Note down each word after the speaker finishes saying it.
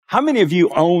How many of you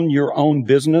own your own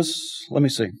business? Let me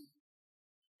see.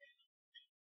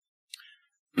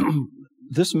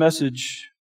 This message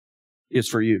is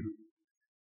for you.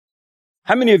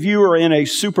 How many of you are in a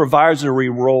supervisory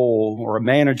role or a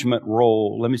management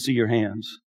role? Let me see your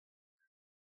hands.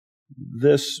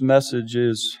 This message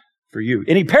is for you.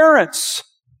 Any parents?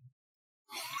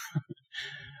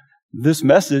 This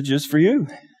message is for you.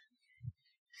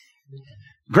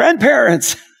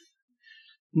 Grandparents?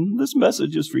 This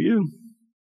message is for you.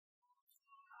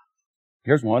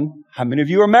 Here's one. How many of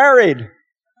you are married?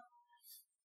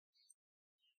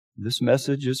 This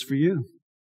message is for you.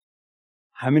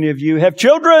 How many of you have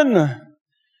children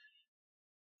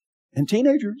and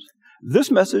teenagers? This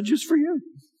message is for you.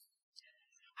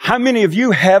 How many of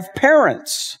you have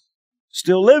parents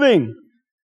still living?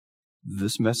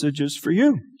 This message is for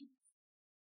you.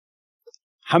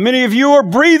 How many of you are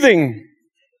breathing?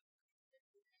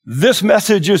 This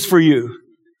message is for you.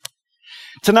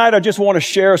 Tonight, I just want to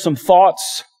share some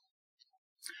thoughts.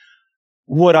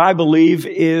 What I believe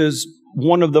is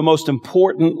one of the most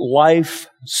important life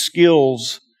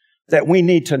skills that we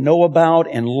need to know about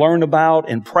and learn about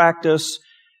and practice.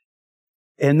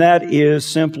 And that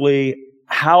is simply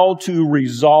how to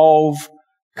resolve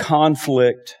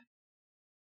conflict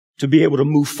to be able to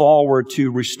move forward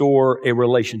to restore a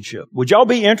relationship. Would y'all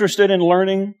be interested in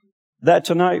learning that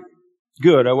tonight?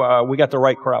 Good. We got the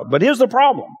right crowd. But here's the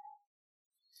problem.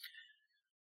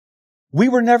 We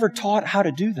were never taught how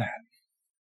to do that.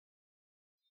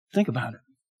 Think about it.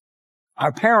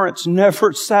 Our parents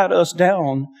never sat us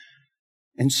down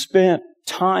and spent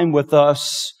time with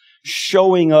us,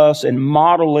 showing us and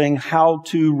modeling how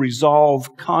to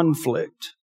resolve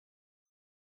conflict.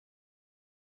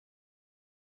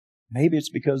 Maybe it's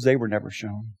because they were never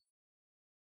shown.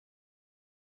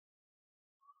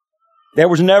 There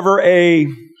was never a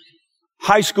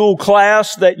high school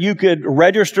class that you could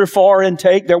register for and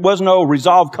take. There was no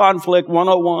Resolve Conflict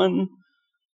 101.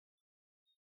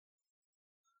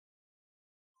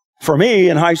 For me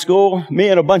in high school, me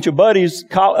and a bunch of buddies,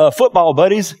 football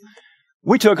buddies,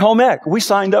 we took home ec. We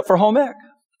signed up for home ec.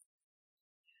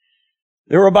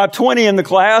 There were about 20 in the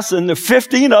class, and the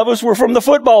 15 of us were from the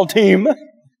football team.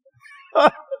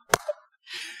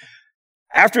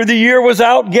 After the year was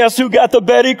out, guess who got the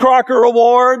Betty Crocker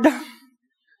Award?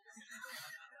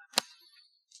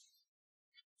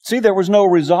 See, there was no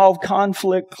Resolve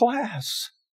Conflict class.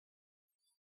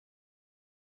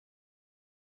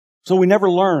 So we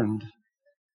never learned.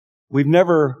 We've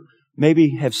never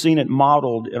maybe have seen it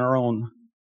modeled in our own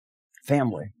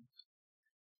family.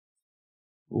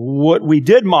 What we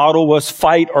did model was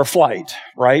fight or flight,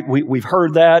 right? We've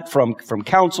heard that from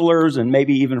counselors and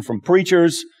maybe even from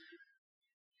preachers.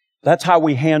 That's how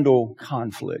we handle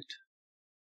conflict.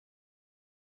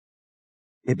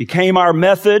 It became our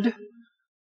method,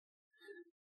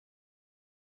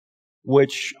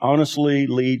 which honestly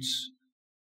leads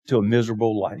to a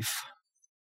miserable life.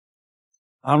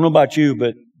 I don't know about you,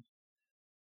 but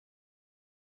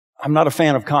I'm not a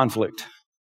fan of conflict.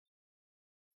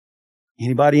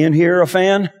 Anybody in here a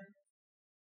fan?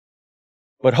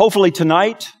 But hopefully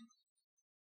tonight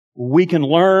we can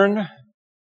learn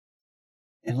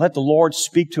and let the Lord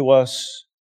speak to us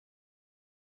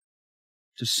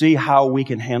to see how we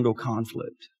can handle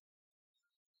conflict.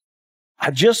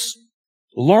 I just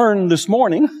learned this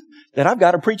morning that I've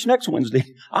got to preach next Wednesday.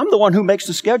 I'm the one who makes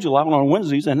the schedule out on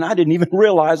Wednesdays, and I didn't even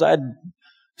realize I'd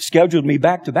scheduled me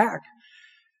back to back.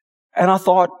 And I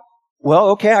thought, well,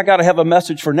 okay, I got to have a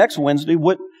message for next Wednesday.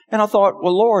 And I thought,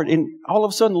 well, Lord, and all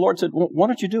of a sudden the Lord said, well, why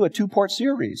don't you do a 2-part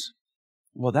series?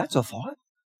 Well, that's a thought.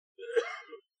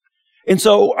 And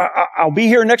so I'll be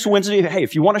here next Wednesday. Hey,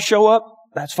 if you want to show up,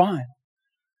 that's fine.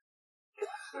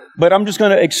 But I'm just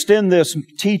going to extend this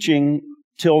teaching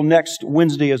till next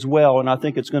Wednesday as well. And I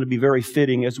think it's going to be very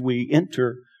fitting as we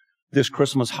enter this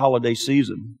Christmas holiday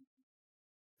season.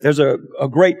 There's a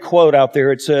great quote out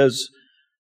there. It says,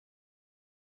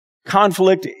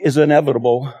 conflict is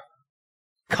inevitable.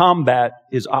 Combat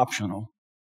is optional.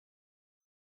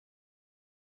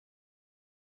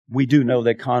 We do know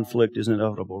that conflict is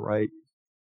inevitable, right?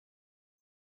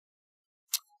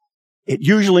 It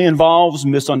usually involves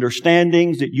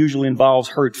misunderstandings. It usually involves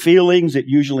hurt feelings. It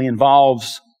usually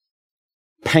involves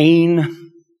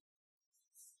pain,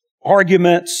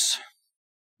 arguments,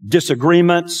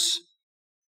 disagreements,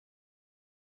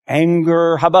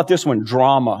 anger. How about this one?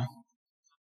 Drama.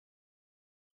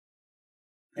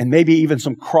 And maybe even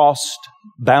some crossed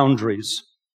boundaries.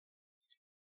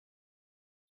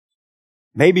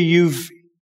 Maybe you've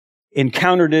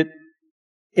encountered it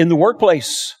in the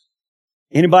workplace.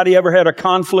 Anybody ever had a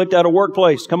conflict at a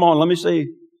workplace? Come on, let me see.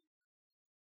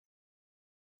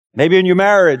 Maybe in your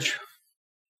marriage.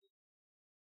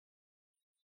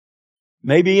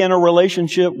 Maybe in a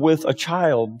relationship with a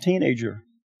child, teenager.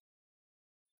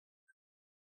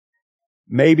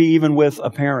 Maybe even with a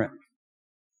parent.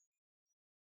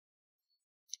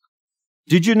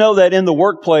 Did you know that in the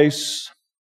workplace,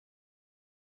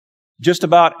 just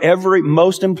about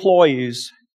most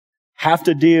employees have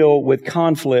to deal with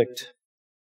conflict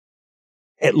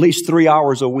at least 3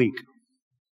 hours a week?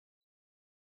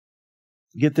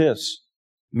 Get this.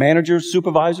 Managers,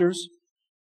 supervisors,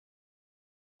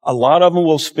 a lot of them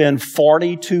will spend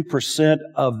 42%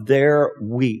 of their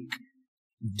week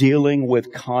dealing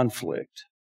with conflict.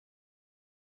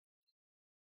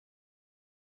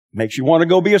 Makes you want to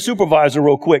go be a supervisor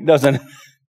real quick, doesn't it?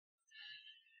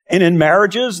 And in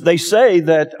marriages, they say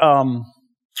that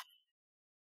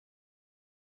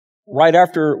right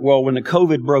after, when the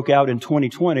COVID broke out in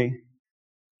 2020,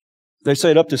 they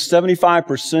said up to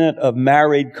 75% of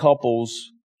married couples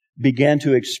began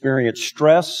to experience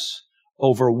stress,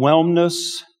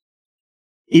 overwhelmness,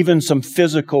 even some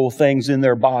physical things in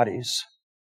their bodies,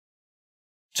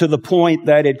 to the point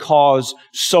that it caused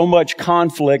so much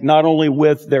conflict, not only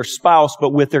with their spouse, but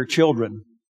with their children.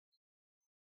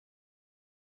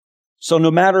 So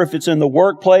no matter if it's in the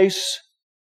workplace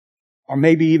or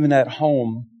maybe even at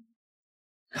home,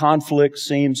 conflict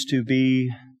seems to be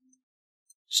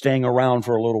staying around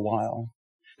for a little while.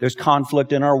 There's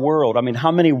conflict in our world. I mean,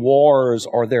 how many wars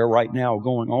are there right now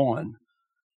going on?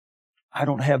 I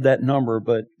don't have that number,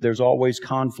 but there's always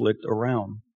conflict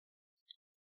around.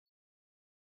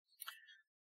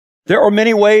 There are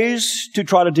many ways to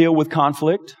try to deal with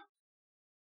conflict.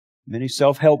 Many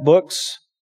self-help books.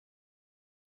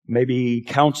 Maybe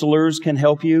counselors can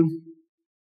help you.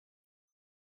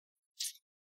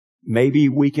 Maybe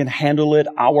we can handle it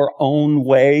our own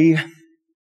way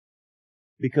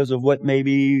because of what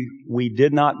maybe we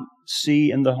did not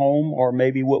see in the home or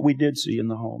maybe what we did see in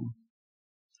the home.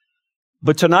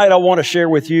 But tonight I want to share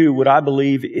with you what I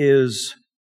believe is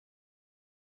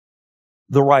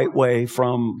the right way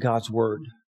from God's Word.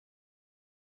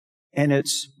 And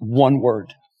it's one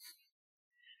word.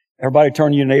 Everybody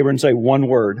turn to your neighbor and say one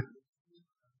word.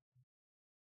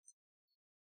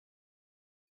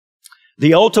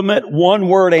 The ultimate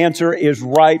one-word answer is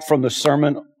right from the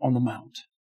Sermon on the Mount.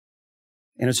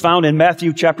 And it's found in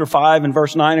Matthew chapter 5 and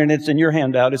verse 9, and it's in your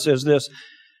handout. It says this.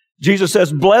 Jesus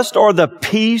says, "Blessed are the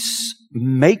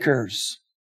peacemakers,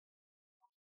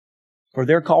 for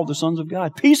they're called the sons of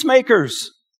God."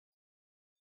 Peacemakers.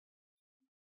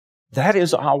 That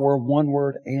is our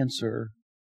one-word answer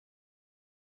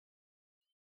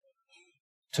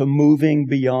to moving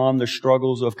beyond the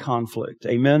struggles of conflict.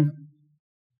 Amen?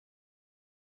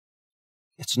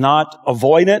 It's not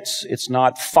avoidance. It's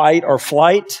not fight or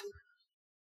flight.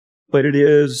 But it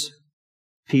is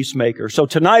peacemaker. So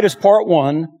tonight is part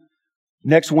 1.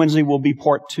 Next Wednesday will be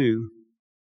part 2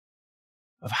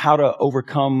 of how to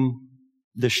overcome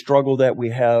the struggle that we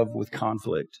have with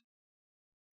conflict.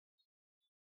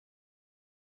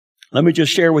 Let me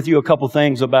just share with you a couple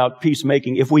things about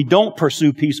peacemaking. If we don't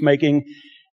pursue peacemaking,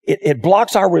 it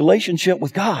blocks our relationship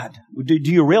with God. Do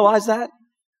you realize that?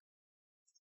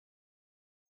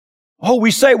 Oh,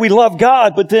 we say we love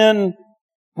God, but then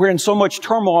we're in so much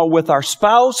turmoil with our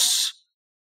spouse.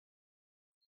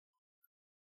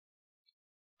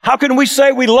 How can we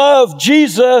say we love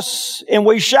Jesus and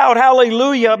we shout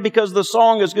hallelujah because the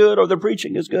song is good or the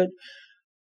preaching is good?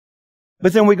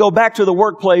 But then we go back to the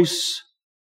workplace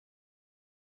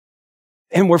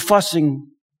and we're fussing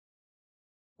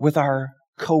with our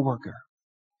coworker.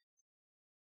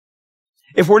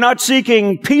 If we're not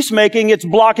seeking peacemaking, it's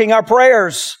blocking our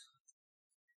prayers.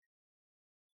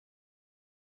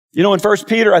 You know, in 1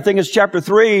 Peter, I think it's chapter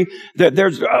 3, that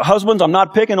there's husbands, I'm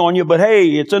not picking on you, but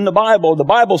hey, it's in the Bible. The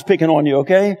Bible's picking on you,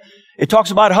 okay? It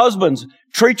talks about husbands.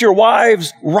 Treat your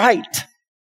wives right.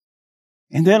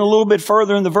 And then a little bit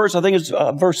further in the verse, I think it's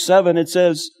verse 7, it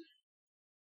says,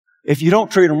 if you don't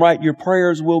treat them right, your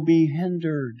prayers will be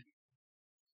hindered.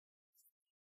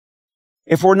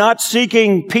 If we're not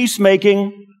seeking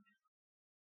peacemaking,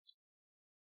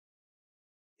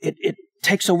 it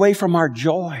takes away from our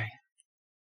joy.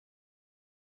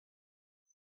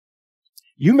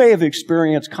 You may have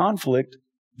experienced conflict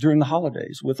during the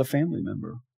holidays with a family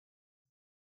member.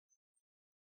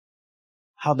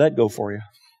 How'd that go for you?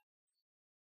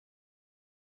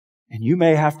 And you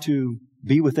may have to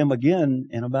be with them again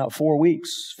in about 4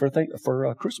 weeks for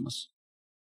Christmas.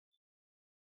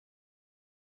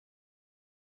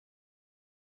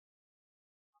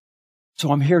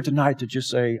 So I'm here tonight to just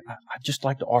say, I'd just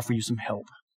like to offer you some help.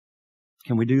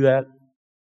 Can we do that?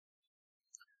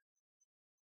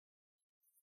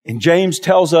 And James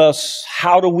tells us,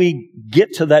 how do we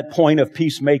get to that point of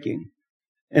peacemaking?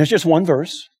 And it's just one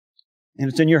verse, and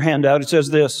it's in your handout. It says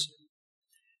this,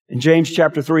 in James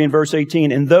chapter 3 and verse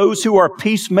 18, and those who are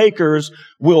peacemakers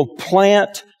will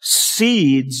plant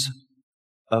seeds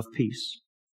of peace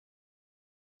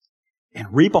and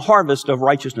reap a harvest of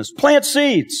righteousness. Plant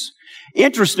seeds.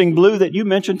 Interesting, Blue, that you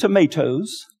mentioned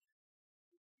tomatoes.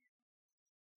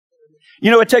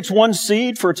 You know, it takes one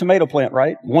seed for a tomato plant,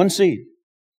 right? One seed.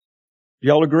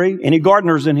 Y'all agree? Any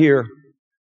gardeners in here?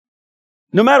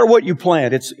 No matter what you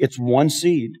plant, it's one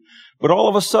seed. But all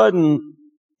of a sudden,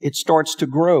 it starts to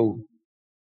grow.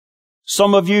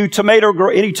 Some of you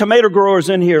any tomato growers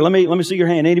in here, let me see your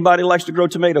hand. Anybody likes to grow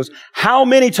tomatoes? How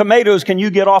many tomatoes can you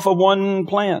get off of one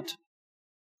plant?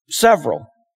 Several.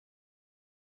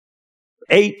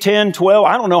 8, 10, 12,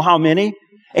 I don't know how many.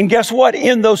 And guess what?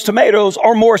 In those tomatoes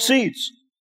are more seeds.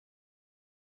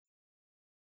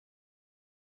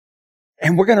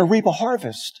 And we're going to reap a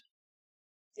harvest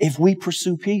if we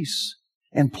pursue peace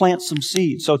and plant some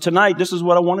seeds. So tonight, this is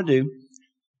what I want to do.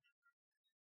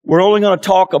 We're only going to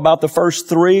talk about the first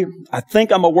 3. I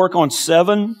think I'm going to work on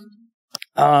 7.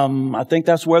 I think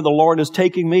that's where the Lord is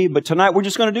taking me. But tonight, we're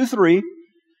just going to do 3.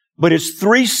 But it's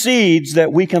 3 seeds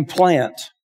that we can plant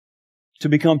to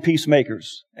become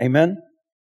peacemakers. Amen?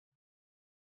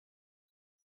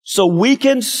 So we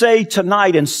can say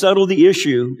tonight and settle the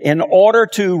issue, in order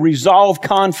to resolve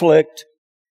conflict,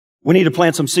 we need to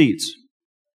plant some seeds.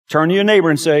 Turn to your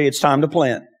neighbor and say, it's time to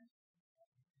plant.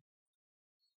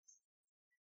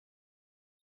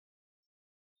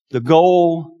 The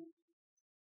goal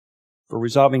for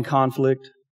resolving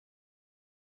conflict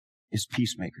is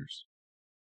peacemakers.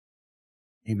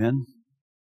 Amen?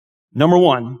 Number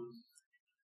 1,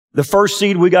 the first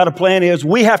seed we got to plant is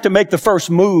we have to make the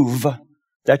first move.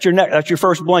 That's your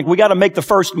first blank. We got to make the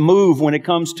first move when it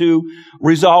comes to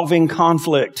resolving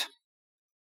conflict.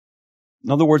 In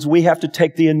other words, we have to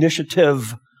take the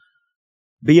initiative.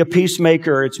 Be a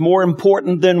peacemaker. It's more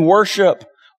important than worship.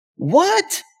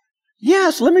 What?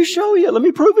 Yes, let me show you. Let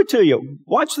me prove it to you.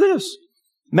 Watch this.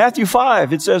 Matthew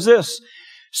 5, it says this.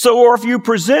 So, or if you're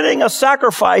presenting a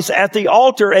sacrifice at the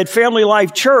altar at Family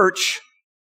Life Church,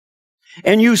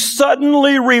 and you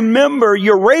suddenly remember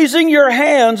you're raising your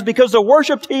hands because the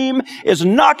worship team is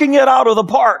knocking it out of the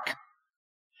park,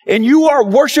 and you are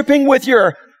worshiping with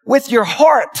your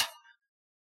heart,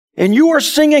 and you are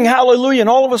singing hallelujah, and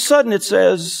all of a sudden it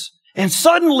says, and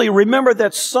suddenly remember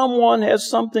that someone has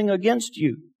something against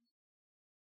you.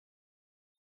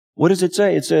 What does it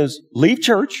say? It says, leave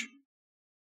church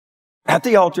at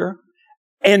the altar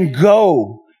and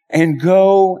go. And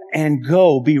go and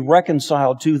go, be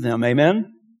reconciled to them.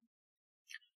 Amen?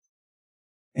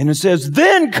 And it says,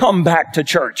 then come back to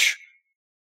church.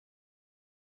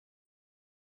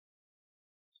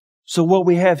 So what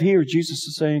we have here, Jesus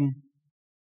is saying,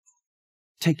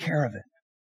 take care of it.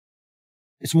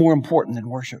 It's more important than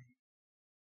worship.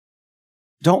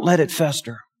 Don't let it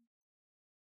fester.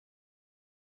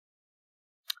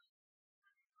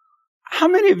 How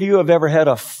many of you have ever had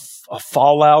a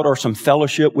fallout or some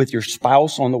fellowship with your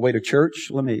spouse on the way to church?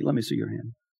 Let me see your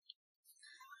hand.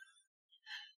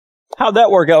 How'd that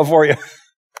work out for you?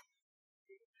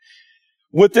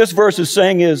 What this verse is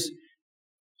saying is,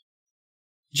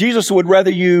 Jesus would rather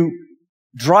you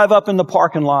drive up in the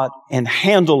parking lot and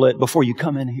handle it before you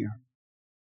come in here.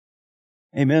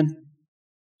 Amen?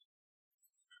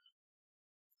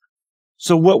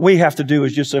 So what we have to do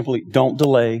is just simply don't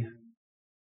delay.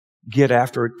 Get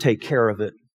after it. Take care of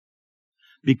it.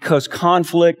 Because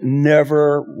conflict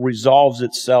never resolves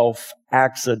itself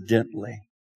accidentally.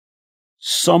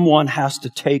 Someone has to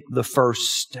take the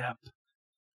first step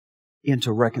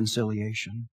into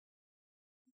reconciliation.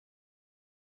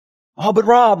 Oh, but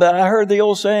Rob, I heard the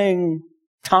old saying,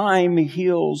 time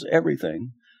heals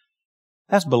everything.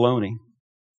 That's baloney.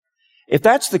 If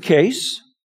that's the case,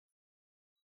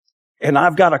 and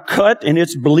I've got a cut and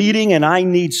it's bleeding and I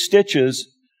need stitches,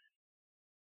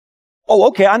 oh,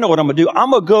 okay, I know what I'm going to do.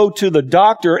 I'm going to go to the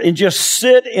doctor and just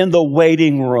sit in the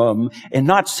waiting room and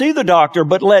not see the doctor,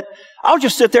 but I'll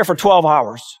just sit there for 12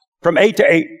 hours, from 8 to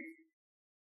 8,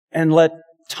 and let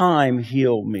time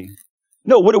heal me.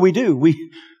 No, what do?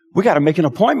 We got to make an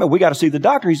appointment. We got to see the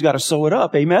doctor. He's got to sew it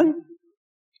up. Amen?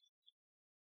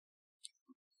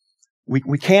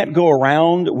 We can't go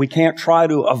around. We can't try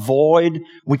to avoid.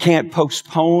 We can't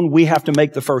postpone. We have to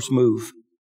make the first move.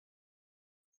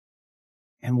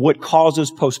 And what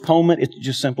causes postponement? It's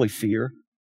just simply fear.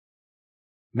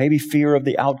 Maybe fear of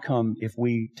the outcome if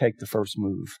we take the first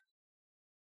move.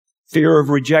 Fear of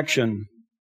rejection.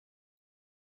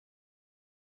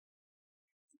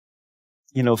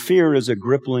 You know, fear is a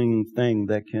crippling thing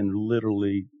that can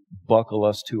literally buckle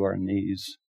us to our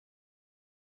knees.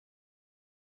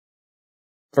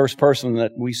 First person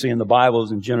that we see in the Bible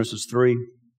is in Genesis 3.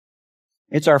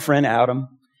 It's our friend Adam.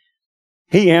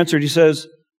 He answered, he says,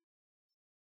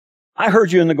 I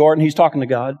heard you in the garden. He's talking to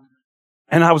God.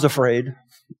 And I was afraid.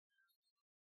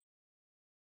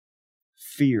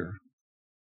 Fear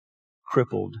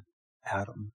crippled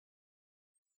Adam.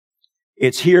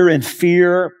 It's here in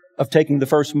fear of taking the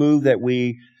first move that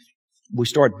we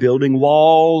start building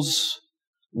walls.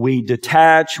 We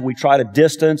detach. We try to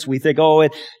distance. We think,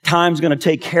 time's going to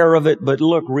take care of it. But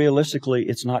look, realistically,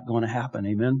 it's not going to happen.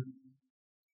 Amen?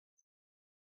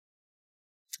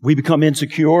 We become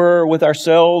insecure with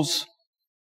ourselves.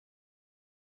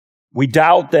 We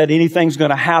doubt that anything's going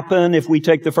to happen if we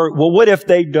take the first. Well, what if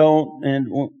they don't? And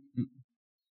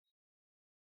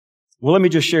well, let me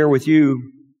just share with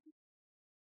you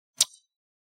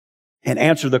and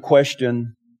answer the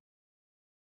question,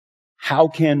 how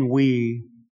can we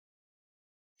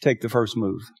take the first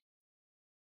move?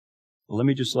 Well, let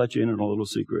me just let you in on a little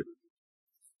secret.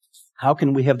 How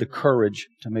can we have the courage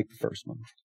to make the first move?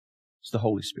 It's the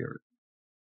Holy Spirit.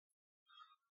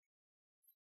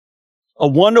 A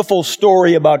wonderful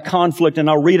story about conflict, and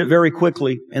I'll read it very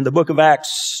quickly. In the book of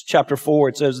Acts, chapter 4,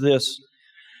 it says this.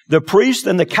 The priest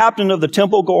and the captain of the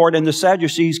temple guard and the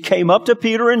Sadducees came up to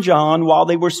Peter and John while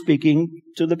they were speaking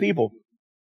to the people.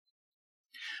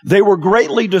 They were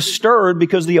greatly disturbed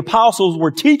because the apostles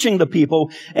were teaching the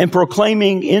people and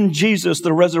proclaiming in Jesus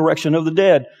the resurrection of the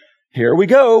dead. Here we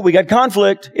go. We got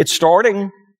conflict. It's starting.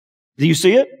 Do you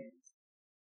see it?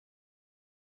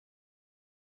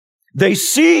 They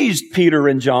seized Peter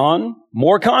and John.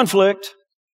 More conflict.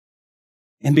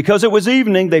 And because it was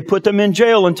evening, they put them in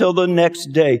jail until the next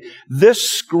day. This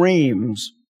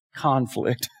screams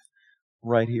conflict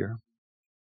right here.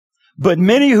 But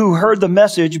many who heard the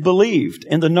message believed,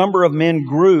 and the number of men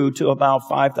grew to about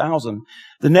 5,000.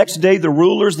 The next day, the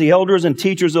rulers, the elders, and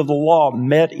teachers of the law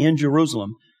met in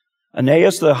Jerusalem.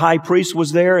 Ananias, the high priest,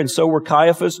 was there, and so were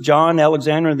Caiaphas, John,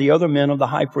 Alexander, and the other men of the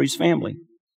high priest family.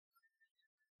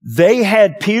 They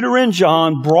had Peter and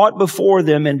John brought before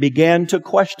them and began to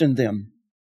question them.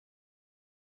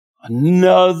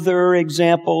 Another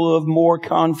example of more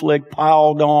conflict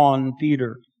piled on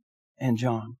Peter and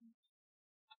John.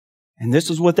 And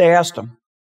this is what they asked them.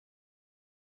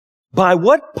 By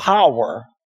what power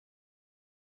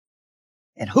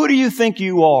and who do you think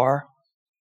you are?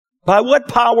 By what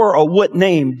power or what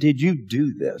name did you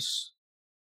do this?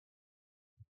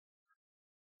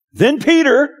 Then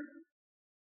Peter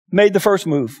made the first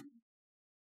move.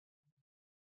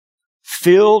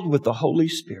 Filled with the Holy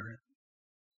Spirit,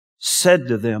 said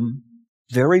to them,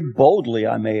 very boldly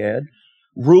I may add,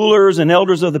 rulers and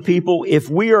elders of the people, if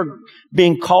we are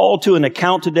being called to an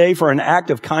account today for an act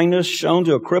of kindness shown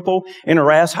to a cripple and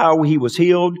are asked how he was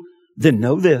healed, then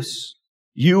know this,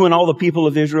 you and all the people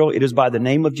of Israel, it is by the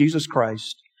name of Jesus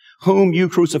Christ, whom you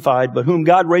crucified, but whom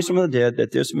God raised from the dead,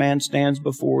 that this man stands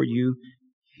before you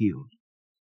healed.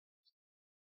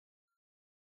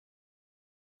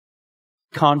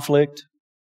 Conflict.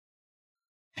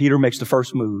 Peter makes the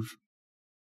first move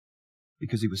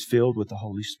because he was filled with the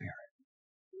Holy Spirit.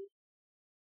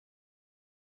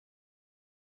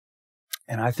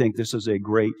 And I think this is a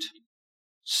great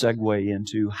segue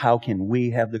into how can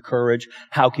we have the courage?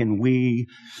 How can we,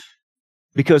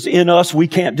 because in us we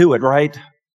can't do it, right?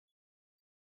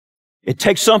 It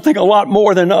takes something a lot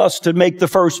more than us to make the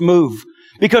first move.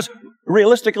 Because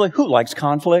realistically, who likes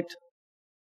conflict?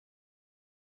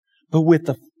 But with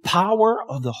the power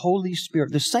of the Holy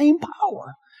Spirit, the same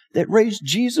power that raised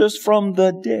Jesus from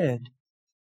the dead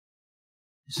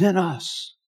is in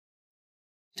us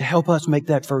to help us make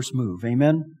that first move.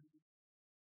 Amen?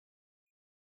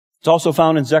 It's also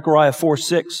found in Zechariah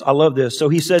 4:6. I love this. So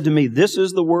he said to me, this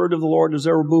is the word of the Lord to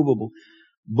Zerubbabel,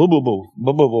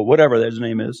 whatever his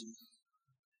name is.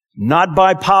 Not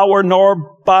by power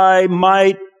nor by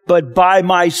might, but by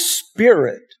my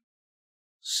Spirit,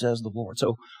 says the Lord.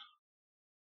 So,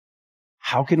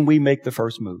 how can we make the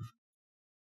first move?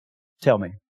 Tell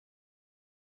me.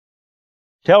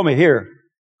 Tell me here.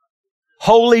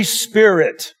 Holy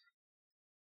Spirit.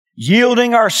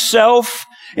 Yielding ourselves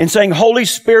and saying, Holy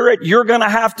Spirit, you're going to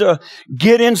have to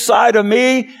get inside of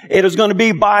me. It is going to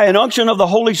be by an unction of the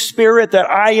Holy Spirit that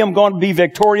I am going to be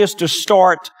victorious to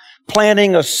start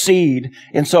planting a seed.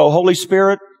 And so, Holy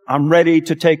Spirit, I'm ready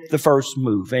to take the first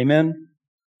move. Amen?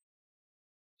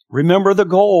 Remember, the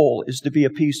goal is to be a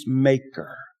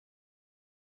peacemaker.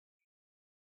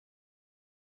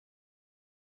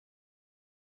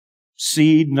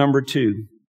 Seed number 2.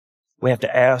 We have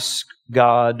to ask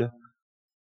God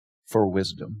for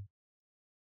wisdom.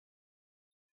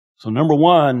 So number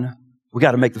one, we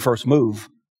got to make the first move.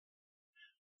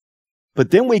 But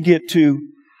then we get to,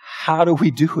 how do we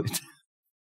do it?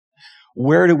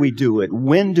 Where do we do it?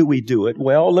 When do we do it?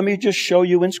 Well, let me just show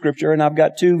you in Scripture, and I've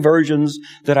got two versions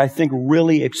that I think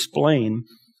really explain.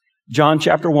 John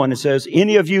chapter 1, it says,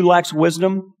 any of you lacks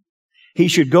wisdom, he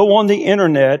should go on the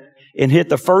internet and hit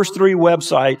the first 3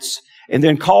 websites and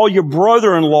then call your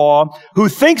brother-in-law who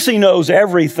thinks he knows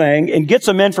everything and get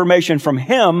some information from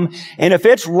him. And if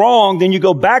it's wrong, then you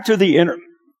go back to the internet.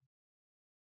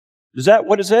 Is that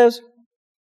what it says?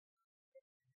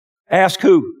 Ask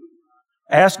who?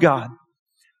 Ask God,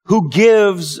 who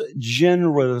gives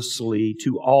generously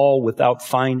to all without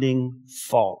finding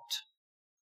fault.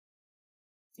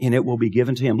 And it will be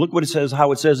given to him. Look what it says,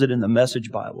 how it says it in the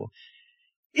Message Bible.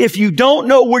 If you don't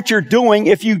know what you're doing,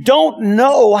 if you don't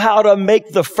know how to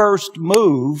make the first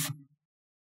move,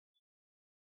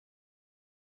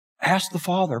 ask the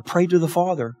Father, pray to the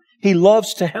Father. He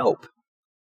loves to help.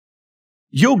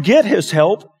 You'll get His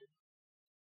help,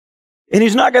 and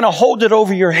He's not going to hold it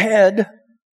over your head.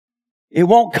 It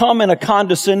won't come in a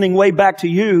condescending way back to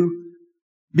you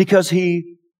because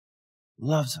He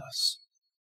loves us.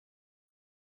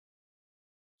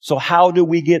 So how do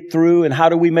we get through and how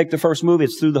do we make the first move?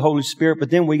 It's through the Holy Spirit, but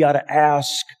then we got to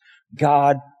ask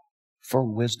God for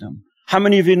wisdom. How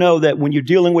many of you know that when you're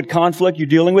dealing with conflict, you're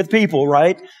dealing with people,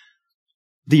 right?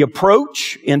 The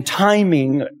approach and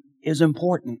timing is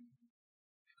important.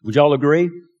 Would y'all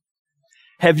agree?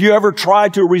 Have you ever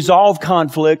tried to resolve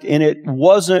conflict and it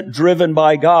wasn't driven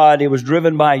by God, it was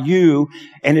driven by you,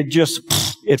 and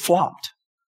it flopped?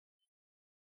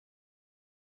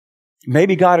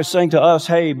 Maybe God is saying to us,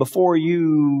 hey, before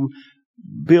you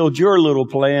build your little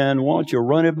plan, why don't you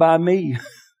run it by me?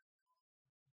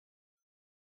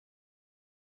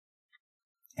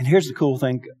 And here's the cool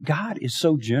thing. God is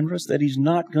so generous that He's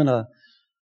not going to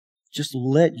just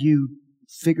let you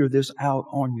figure this out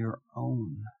on your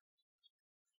own.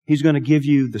 He's going to give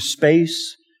you the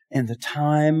space and the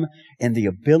time and the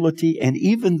ability and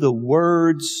even the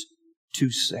words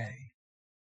to say.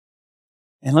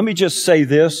 And let me just say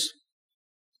this.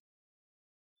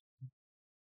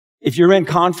 If you're in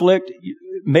conflict,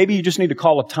 maybe you just need to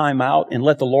call a timeout and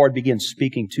let the Lord begin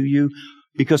speaking to you,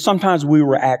 because sometimes we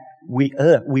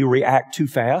react too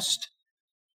fast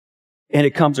and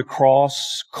it comes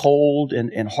across cold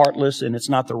and heartless, and it's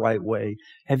not the right way.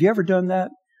 Have you ever done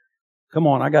that? Come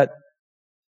on,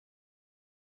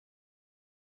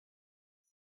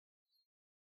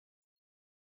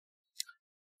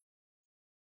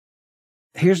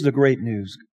 Here's the great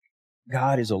news.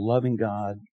 God is a loving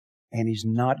God. And He's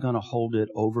not going to hold it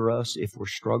over us if we're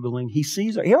struggling. He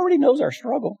sees He already knows our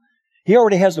struggle. He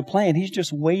already has the plan. He's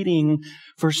just waiting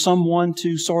for someone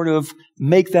to sort of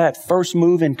make that first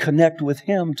move and connect with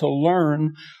Him to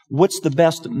learn what's the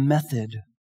best method.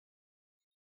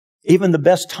 Even the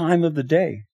best time of the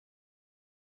day.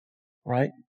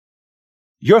 Right?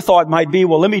 Your thought might be,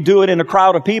 well, let me do it in a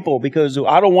crowd of people because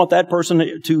I don't want that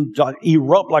person to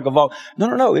erupt like a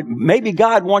volcano. No. Maybe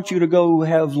God wants you to go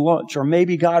have lunch, or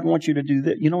maybe God wants you to do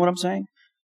this. You know what I'm saying?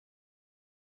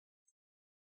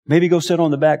 Maybe go sit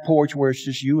on the back porch where it's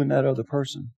just you and that other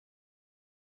person.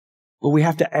 But we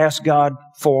have to ask God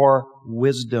for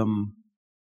wisdom.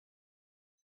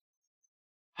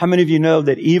 How many of you know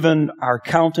that even our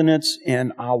countenance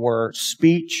and our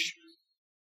speech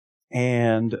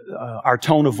and our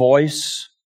tone of voice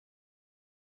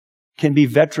can be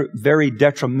very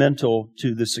detrimental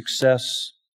to the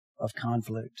success of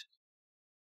conflict?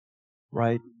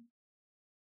 Right?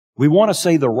 We want to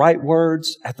say the right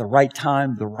words at the right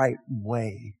time, the right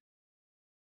way.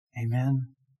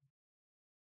 Amen?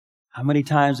 How many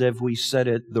times have we said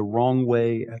it the wrong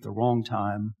way at the wrong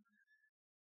time,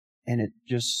 and it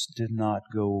just did not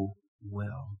go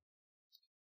well?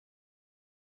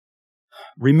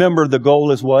 Remember, the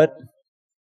goal is what?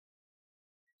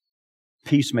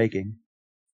 Peacemaking.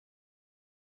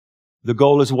 The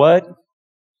goal is what?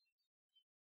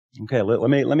 Okay, let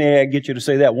me get you to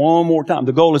say that one more time.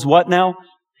 The goal is what now?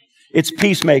 It's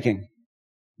peacemaking.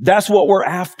 That's what we're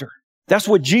after. That's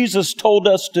what Jesus told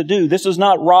us to do. This is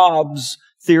not Rob's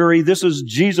theory. This is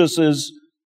Jesus's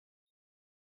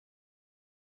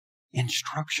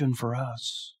instruction for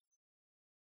us.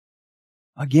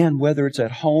 Again, whether it's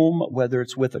at home, whether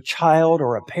it's with a child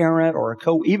or a parent or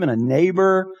even a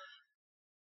neighbor,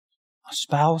 a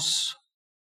spouse,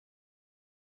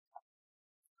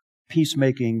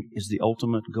 peacemaking is the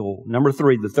ultimate goal. Number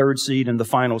 3, the third seed and the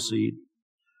final seed,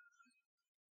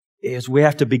 is we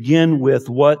have to begin with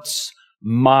what's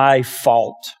my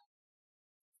fault.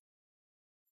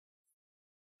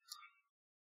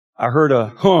 I heard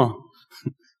a huh.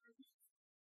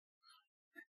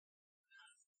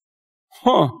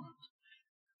 Huh.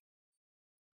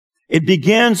 It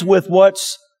begins with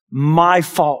what's my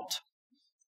fault.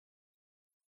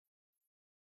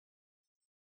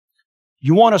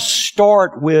 You want to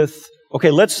start with,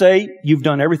 okay, let's say you've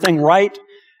done everything right,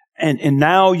 and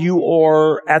now you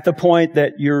are at the point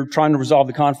that you're trying to resolve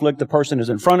the conflict. The person is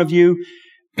in front of you,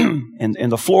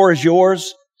 and the floor is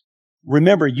yours.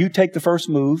 Remember, you take the first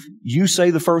move. You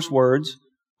say the first words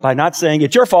by not saying,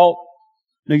 it's your fault.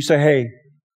 No, you say, hey,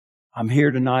 I'm here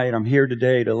tonight, I'm here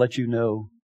today to let you know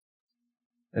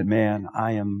that, man,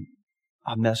 I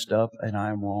messed up and I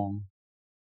am wrong.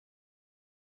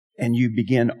 And you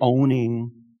begin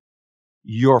owning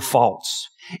your faults.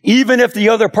 Even if the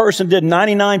other person did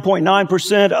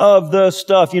 99.9% of the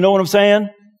stuff, you know what I'm saying?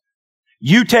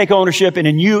 You take ownership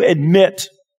and you admit.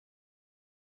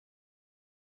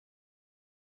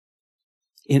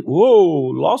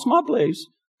 Whoa, lost my place.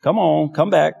 Come on, come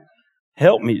back.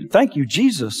 Help me. Thank you,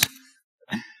 Jesus.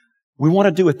 We want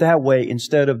to do it that way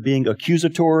instead of being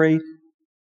accusatory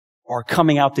or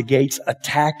coming out the gates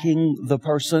attacking the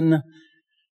person.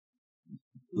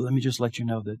 Let me just let you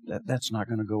know that that's not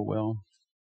going to go well.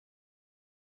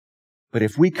 But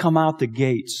if we come out the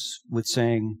gates with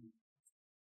saying,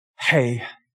 hey,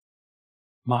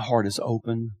 my heart is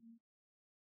open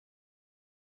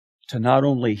to not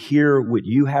only hear what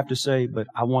you have to say, but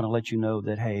I want to let you know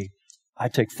that, hey, I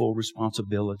take full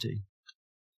responsibility.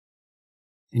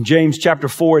 In James chapter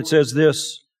 4, it says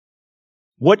this,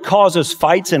 what causes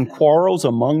fights and quarrels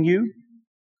among you?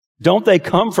 Don't they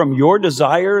come from your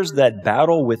desires that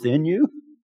battle within you?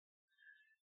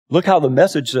 Look how the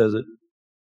Message says it.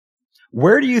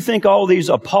 Where do you think all these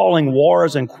appalling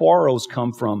wars and quarrels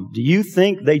come from? Do you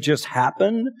think they just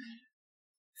happen?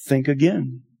 Think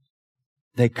again.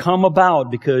 They come about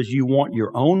because you want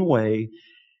your own way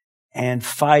and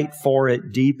fight for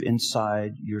it deep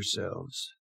inside yourselves.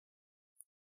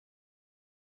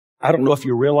 I don't know if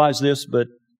you realize this, but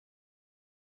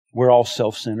we're all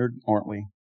self-centered, aren't we?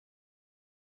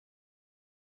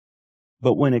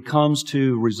 But when it comes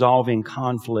to resolving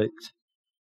conflict,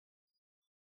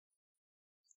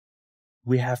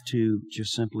 we have to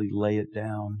just simply lay it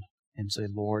down and say,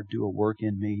 Lord, do a work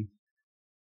in me.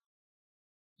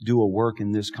 Do a work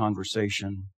in this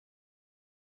conversation.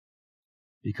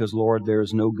 Because, Lord, there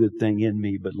is no good thing in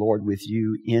me, but, Lord, with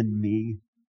you in me,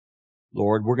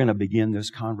 Lord, we're going to begin this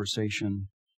conversation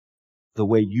the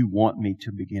way you want me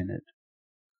to begin it.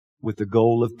 With the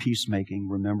goal of peacemaking.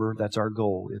 Remember, that's our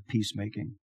goal, of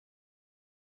peacemaking.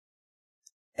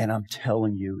 And I'm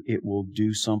telling you, it will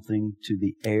do something to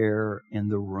the air in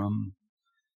the room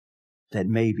that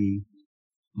maybe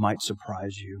might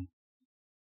surprise you.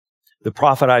 The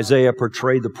prophet Isaiah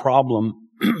portrayed the problem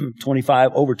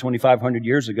over 2,500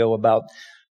 years ago about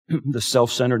the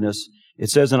self-centeredness. It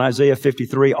says in Isaiah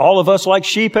 53, all of us like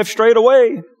sheep have strayed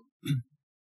away.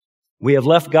 We have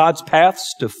left God's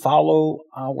paths to follow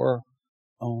our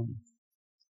own.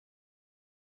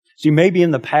 See, maybe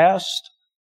in the past,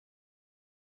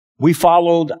 we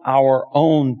followed our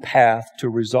own path to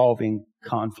resolving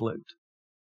conflict.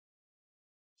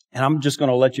 And I'm just going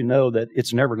to let you know that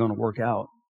it's never going to work out.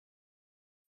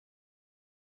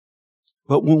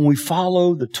 But when we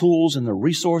follow the tools and the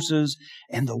resources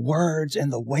and the words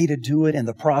and the way to do it and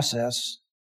the process,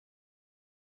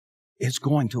 it's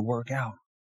going to work out.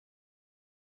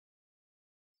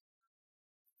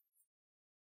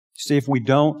 See, if we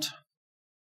don't,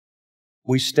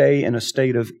 we stay in a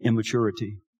state of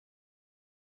immaturity.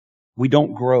 We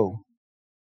don't grow.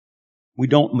 We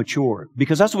don't mature.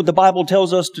 Because that's what the Bible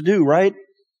tells us to do, right?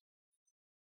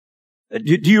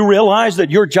 Do you realize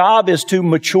that your job is to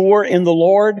mature in the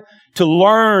Lord? To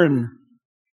learn,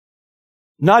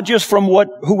 not just from what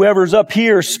whoever's up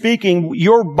here speaking,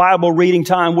 your Bible reading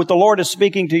time, what the Lord is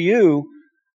speaking to you.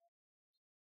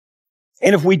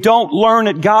 And if we don't learn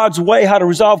it God's way how to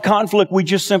resolve conflict, we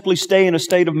just simply stay in a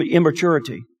state of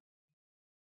immaturity.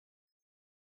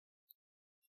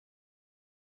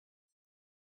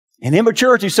 And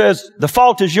immaturity says, the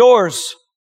fault is yours.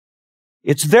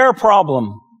 It's their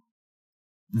problem.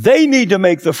 They need to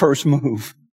make the first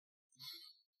move.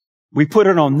 We put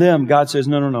it on them. God says,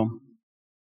 no.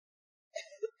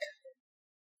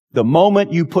 The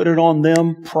moment you put it on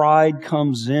them, pride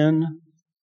comes in,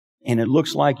 and it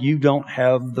looks like you don't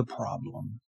have the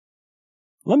problem.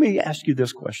 Let me ask you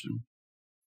this question.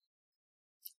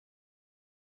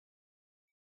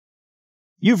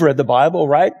 You've read the Bible,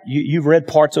 right? You've read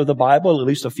parts of the Bible, at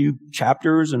least a few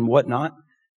chapters and whatnot.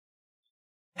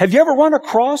 Have you ever run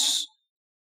across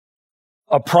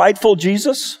a prideful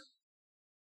Jesus?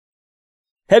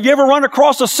 Have you ever run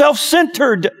across a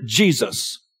self-centered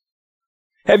Jesus?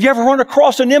 Have you ever run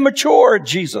across an immature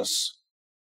Jesus?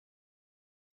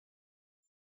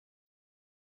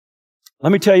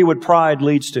 Let me tell you what pride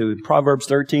leads to. Proverbs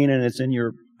 13, and it's in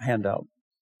your handout.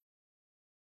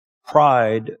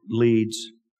 Pride leads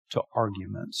to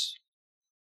arguments.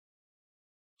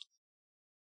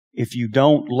 If you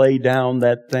don't lay down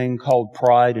that thing called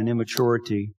pride and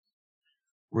immaturity,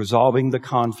 resolving the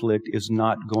conflict is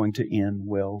not going to end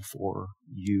well for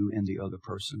you and the other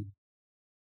person.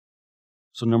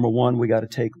 So number one, we got to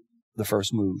take the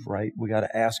first move, right? We got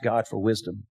to ask God for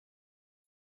wisdom.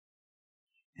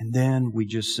 And then we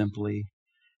just simply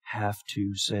have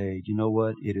to say, you know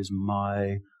what? It is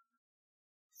my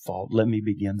fault. Let me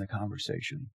begin the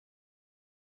conversation.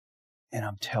 And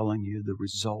I'm telling you, the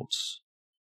results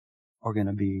are going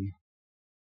to be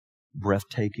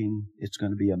breathtaking. It's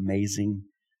going to be amazing.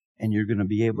 And you're going to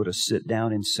be able to sit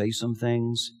down and say some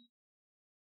things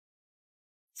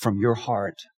from your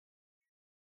heart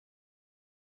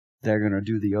that are going to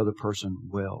do the other person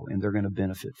well, and they're going to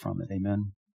benefit from it.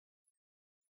 Amen?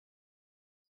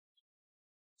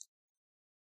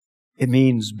 It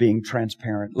means being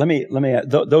transparent. Let me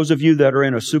those of you that are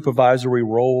in a supervisory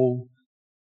role,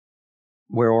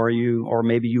 where are you? Or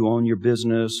maybe you own your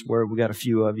business, where we got a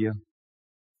few of you.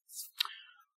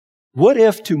 What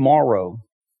if tomorrow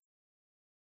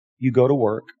you go to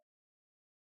work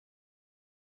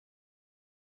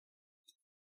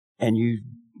and you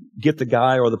get the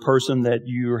guy or the person that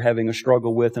you're having a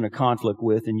struggle with and a conflict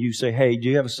with, and you say, hey, do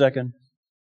you have a second?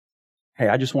 Hey,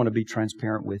 I just want to be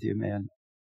transparent with you, man.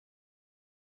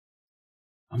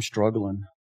 I'm struggling.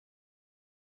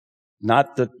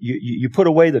 Not that you put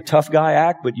away the tough guy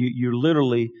act, but you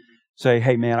literally say,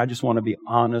 hey, man, I just want to be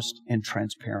honest and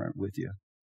transparent with you.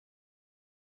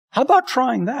 How about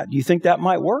trying that? Do you think that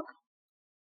might work?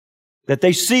 That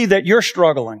they see that you're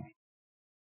struggling.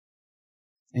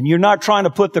 And you're not trying to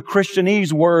put the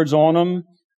Christianese words on them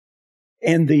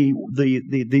and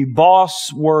the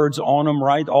boss words on them,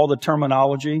 right? All the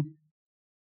terminology.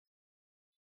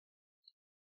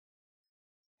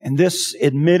 And this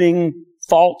admitting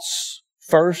faults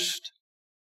first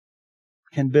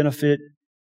can benefit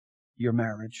your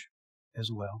marriage as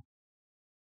well.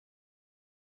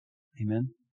 Amen?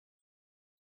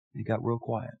 It got real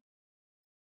quiet.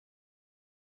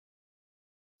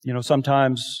 You know,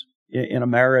 sometimes in a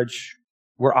marriage,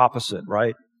 we're opposite,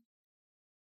 right?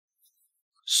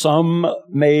 Some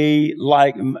may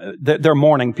like, they're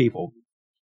morning people.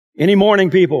 Any morning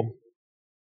people?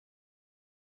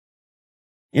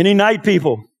 Any night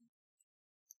people?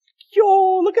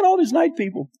 Yo, look at all these night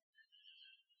people.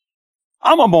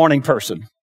 I'm a morning person.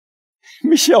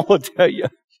 Michelle will tell you,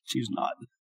 she's not.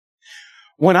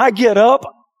 When I get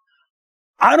up,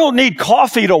 I don't need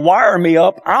coffee to wire me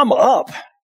up. I'm up.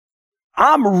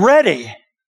 I'm ready.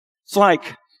 It's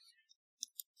like,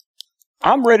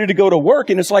 I'm ready to go to work,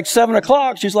 and it's like 7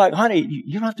 o'clock. She's like, honey,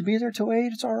 you don't have to be there till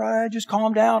 8. It's all right. Just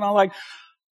calm down. I'm like,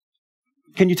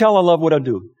 can you tell I love what I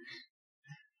do?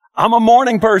 I'm a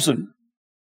morning person.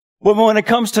 But when it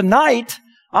comes to night,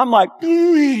 I'm like,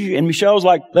 and Michelle's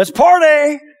like, let's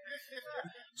party.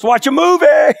 Let's watch a movie.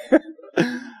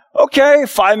 Okay,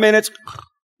 5 minutes.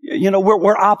 You know,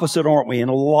 we're opposite, aren't we, in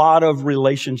a lot of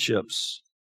relationships.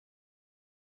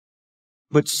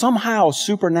 But somehow,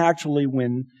 supernaturally,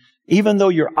 even though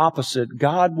you're opposite,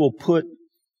 God will put,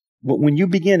 when you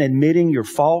begin admitting your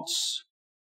faults,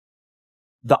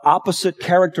 the opposite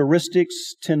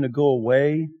characteristics tend to go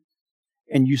away,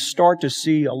 and you start to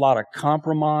see a lot of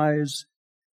compromise,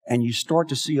 and you start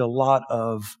to see a lot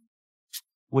of,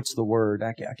 what's the word?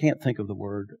 I can't think of the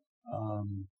word.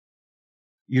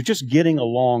 You're just getting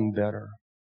along better.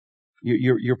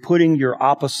 You're putting your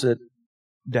opposite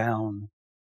down,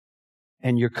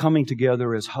 and you're coming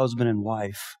together as husband and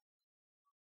wife.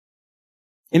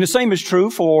 And the same is true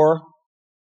for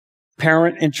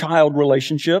parent and child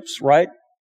relationships, right?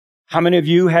 How many of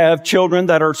you have children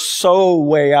that are so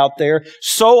way out there,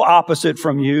 so opposite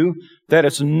from you, that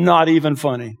it's not even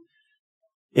funny?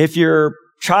 If your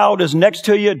child is next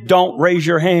to you, don't raise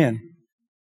your hand.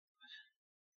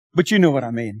 But you know what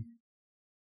I mean.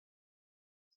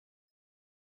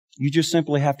 You just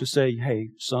simply have to say, hey,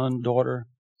 son, daughter,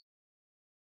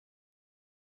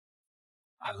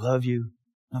 I love you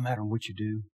no matter what you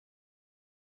do.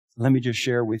 Let me just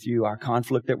share with you our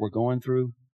conflict that we're going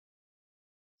through.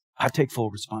 I take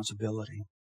full responsibility.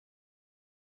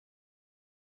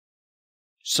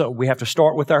 So we have to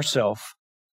start with ourselves.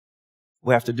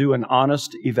 We have to do an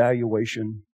honest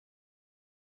evaluation.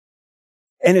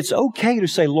 And it's okay to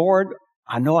say, Lord,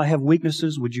 I know I have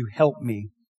weaknesses. Would you help me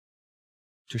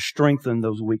to strengthen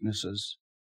those weaknesses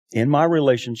in my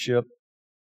relationship,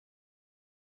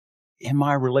 in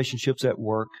my relationships at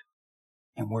work,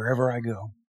 and wherever I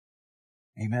go.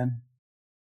 Amen.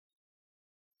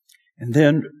 And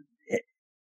then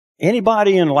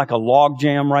anybody in like a log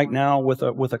jam right now with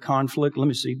a conflict? Let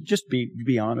me see. Just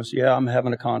be honest. Yeah, I'm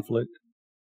having a conflict.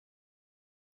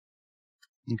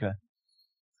 Okay.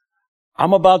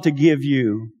 I'm about to give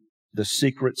you the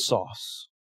secret sauce.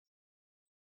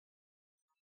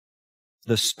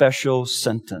 The special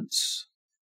sentence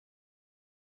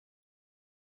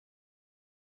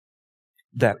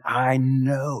that I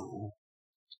know.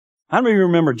 I don't even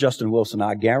remember Justin Wilson.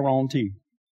 I guarantee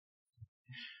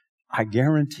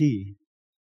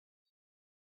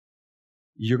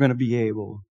you're going to be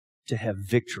able to have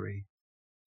victory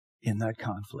in that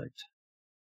conflict.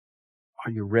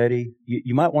 Are you ready?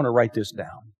 You might want to write this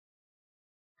down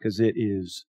because it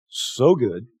is so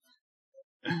good.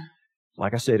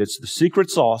 Like I said, it's the secret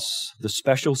sauce, the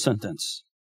special sentence.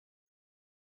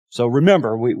 So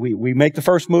remember, we make the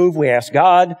first move, we ask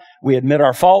God, we admit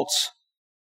our faults,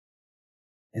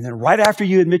 and then right after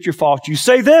you admit your faults, you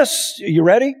say this. Are you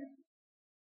ready?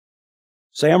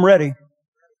 Say, I'm ready.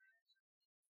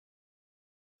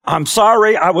 I'm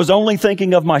sorry, I was only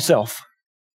thinking of myself.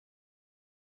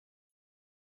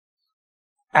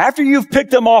 After you've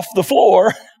picked them off the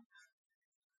floor,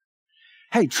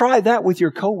 hey, try that with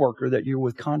your coworker that you're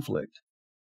with conflict.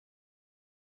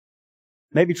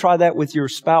 Maybe try that with your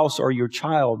spouse or your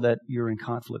child that you're in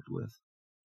conflict with.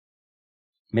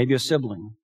 Maybe a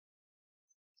sibling.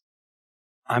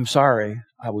 I'm sorry,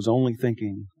 I was only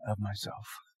thinking of myself.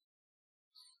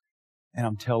 And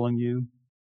I'm telling you,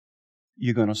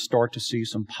 you're going to start to see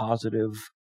some positive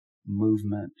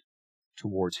movement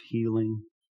towards healing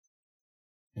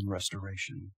and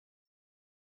restoration.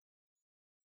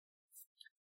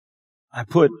 I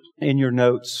put in your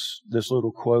notes this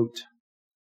little quote.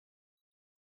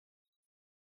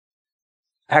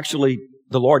 Actually,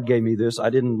 the Lord gave me this. I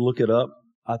didn't look it up.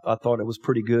 I thought it was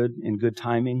pretty good and good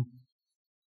timing.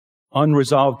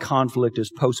 Unresolved conflict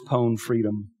is postponed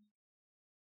freedom.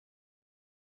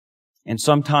 And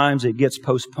sometimes it gets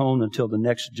postponed until the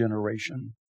next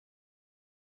generation.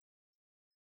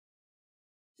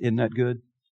 Isn't that good?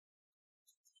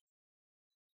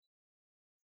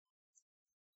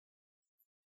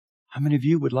 How many of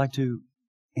you would like to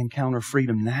encounter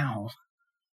freedom now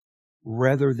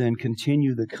rather than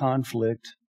continue the conflict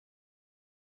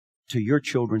to your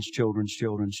children's children's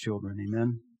children's children?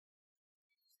 Amen?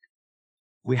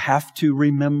 We have to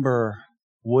remember,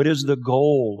 what is the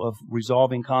goal of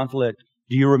resolving conflict?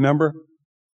 Do you remember?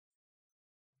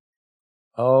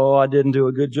 Oh, I didn't do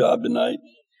a good job tonight.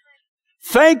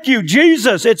 Thank you,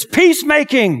 Jesus. It's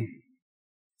peacemaking.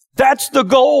 That's the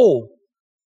goal.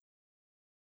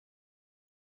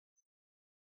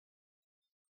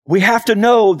 We have to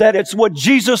know that it's what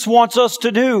Jesus wants us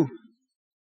to do.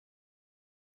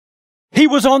 He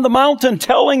was on the mountain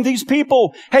telling these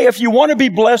people, hey, if you want to be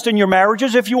blessed in your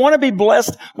marriages, if you want to be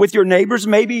blessed with your neighbors,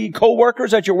 maybe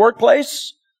co-workers at your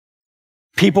workplace,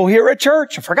 people here at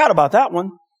church, I forgot about that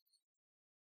one.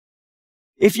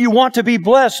 If you want to be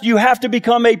blessed, you have to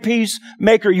become a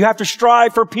peacemaker. You have to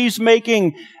strive for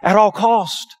peacemaking at all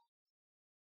cost.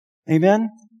 Amen?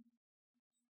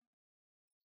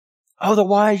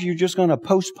 Otherwise, you're just going to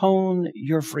postpone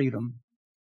your freedom.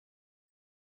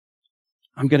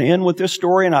 I'm going to end with this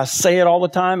story, and I say it all the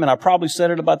time, and I probably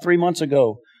said it about 3 months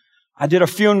ago. I did a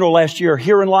funeral last year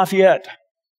here in Lafayette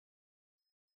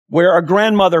where a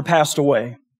grandmother passed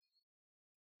away.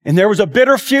 And there was a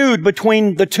bitter feud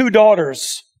between the two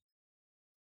daughters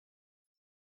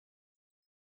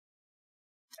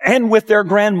and with their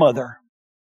grandmother.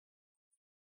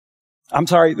 I'm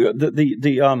sorry,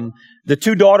 the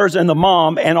two daughters and the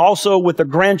mom, and also with the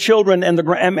grandchildren and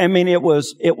it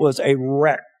was a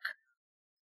wreck.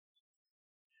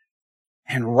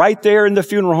 And right there in the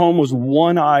funeral home was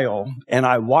one aisle, and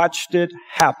I watched it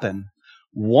happen.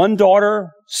 One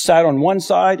daughter sat on one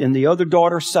side, and the other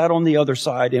daughter sat on the other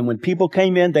side. And when people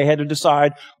came in, they had to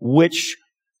decide which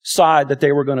side that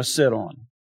they were going to sit on.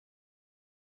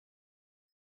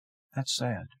 That's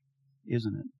sad,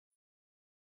 isn't it?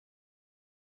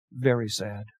 Very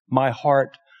sad. My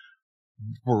heart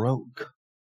broke.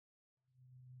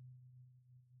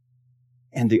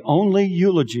 And the only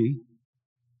eulogy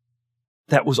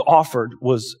that was offered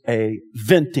was a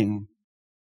venting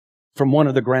from one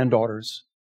of the granddaughters.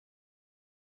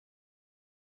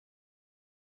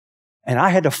 And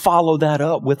I had to follow that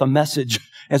up with a message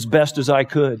as best as I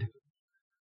could.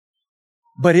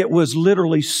 But it was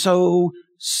literally so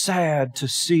sad to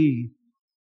see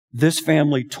this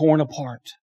family torn apart.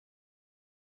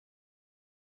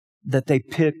 that they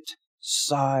picked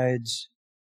sides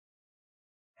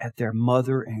at their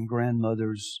mother and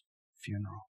grandmother's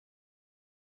funeral.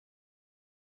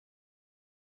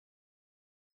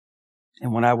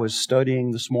 And when I was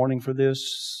studying this morning for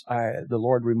this, the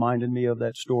Lord reminded me of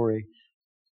that story.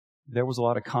 There was a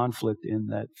lot of conflict in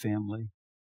that family.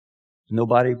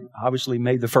 Nobody obviously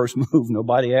made the first move.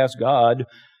 Nobody asked God.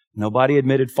 Nobody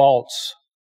admitted faults.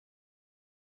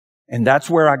 And that's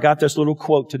where I got this little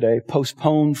quote today,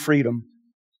 postpone freedom.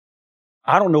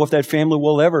 I don't know if that family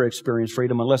will ever experience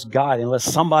freedom unless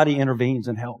somebody intervenes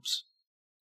and helps.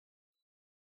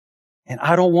 And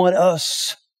I don't want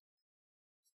us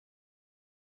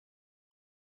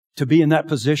to be in that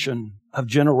position of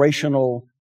generational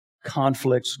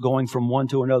conflicts going from one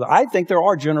to another. I think there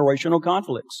are generational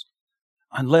conflicts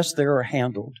unless they are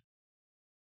handled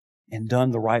and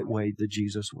done the right way, the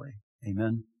Jesus way.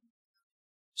 Amen.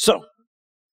 So,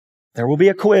 there will be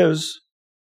a quiz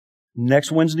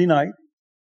next Wednesday night.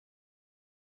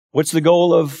 What's the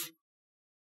goal of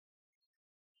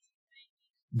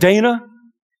Dana?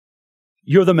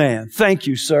 You're the man. Thank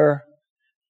you, sir.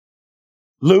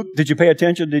 Luke, did you pay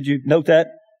attention? Did you note that?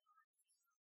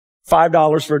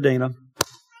 $5 for Dana.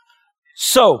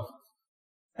 So,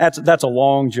 that's a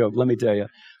long joke, let me tell you.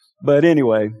 But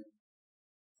anyway,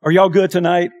 are y'all good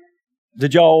tonight?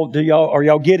 Are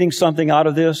y'all getting something out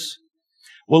of this?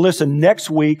 Well, listen, next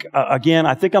week, again,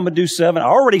 I think I'm going to do 7. I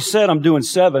already said I'm doing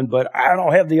 7, but I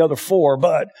don't have the other 4,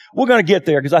 but we're going to get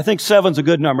there because I think 7's a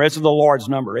good number. It's the Lord's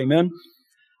number. Amen.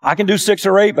 I can do 6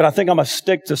 or 8, but I think I'm going to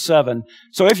stick to 7.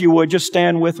 So if you would, just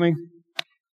stand with me.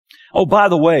 Oh, by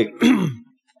the way,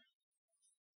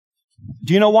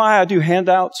 do you know why I do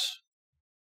handouts?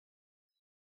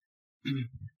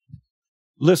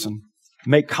 Listen,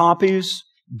 make copies,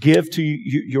 give to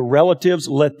your relatives,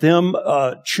 let them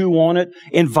chew on it.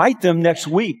 Invite them next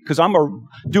week, because I'm going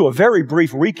to do a very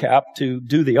brief recap to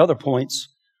do the other points.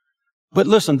 But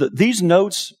listen, these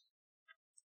notes,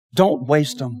 don't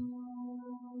waste them.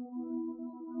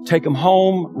 Take them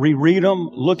home, reread them,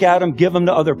 look at them, give them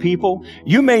to other people.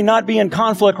 You may not be in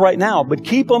conflict right now, but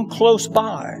keep them close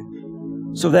by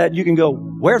so that you can go,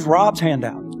 where's Rob's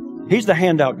handout? He's the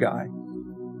handout guy.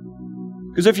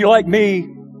 Because if you're like me,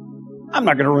 I'm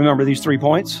not going to remember these 3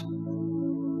 points.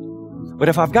 But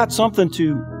if I've got something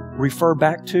to refer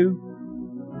back to,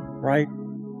 right,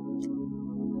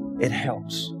 it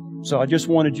helps. So I just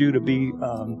wanted you to be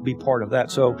part of that.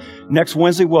 So next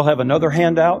Wednesday, we'll have another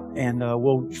handout, and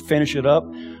we'll finish it up.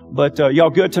 But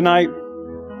y'all good tonight?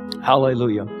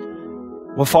 Hallelujah.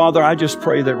 Well, Father, I just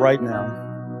pray that right now,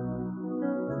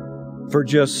 for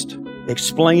just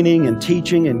explaining and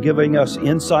teaching and giving us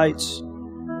insights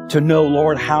to know,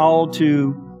 Lord, how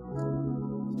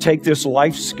to take this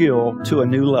life skill to a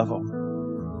new level.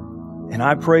 And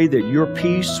I pray that your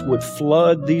peace would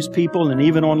flood these people, and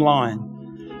even online.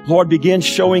 Lord, begin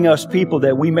showing us people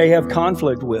that we may have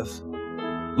conflict with.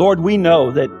 Lord, we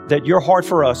know that your heart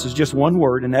for us is just one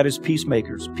word, and that is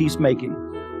peacemakers, peacemaking.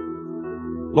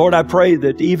 Lord, I pray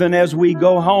that even as we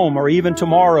go home, or even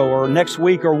tomorrow, or next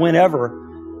week, or whenever,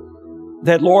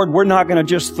 that, Lord, we're not going to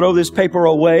just throw this paper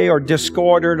away or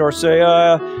discard it or say,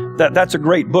 that's a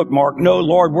great bookmark. No,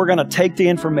 Lord, we're going to take the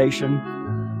information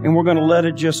and we're going to let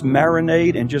it just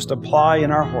marinate and just apply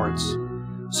in our hearts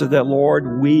so that,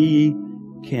 Lord, we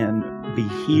can be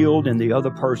healed and the other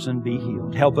person be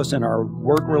healed. Help us in our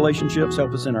work relationships.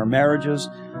 Help us in our marriages,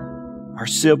 our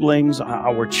siblings,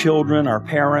 our children, our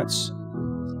parents.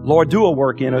 Lord, do a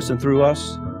work in us and through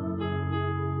us.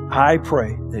 I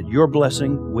pray that your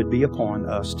blessing would be upon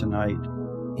us tonight.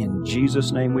 In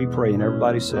Jesus' name we pray. And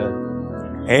everybody said,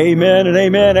 amen and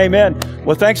amen, amen.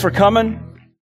 Well, thanks for coming.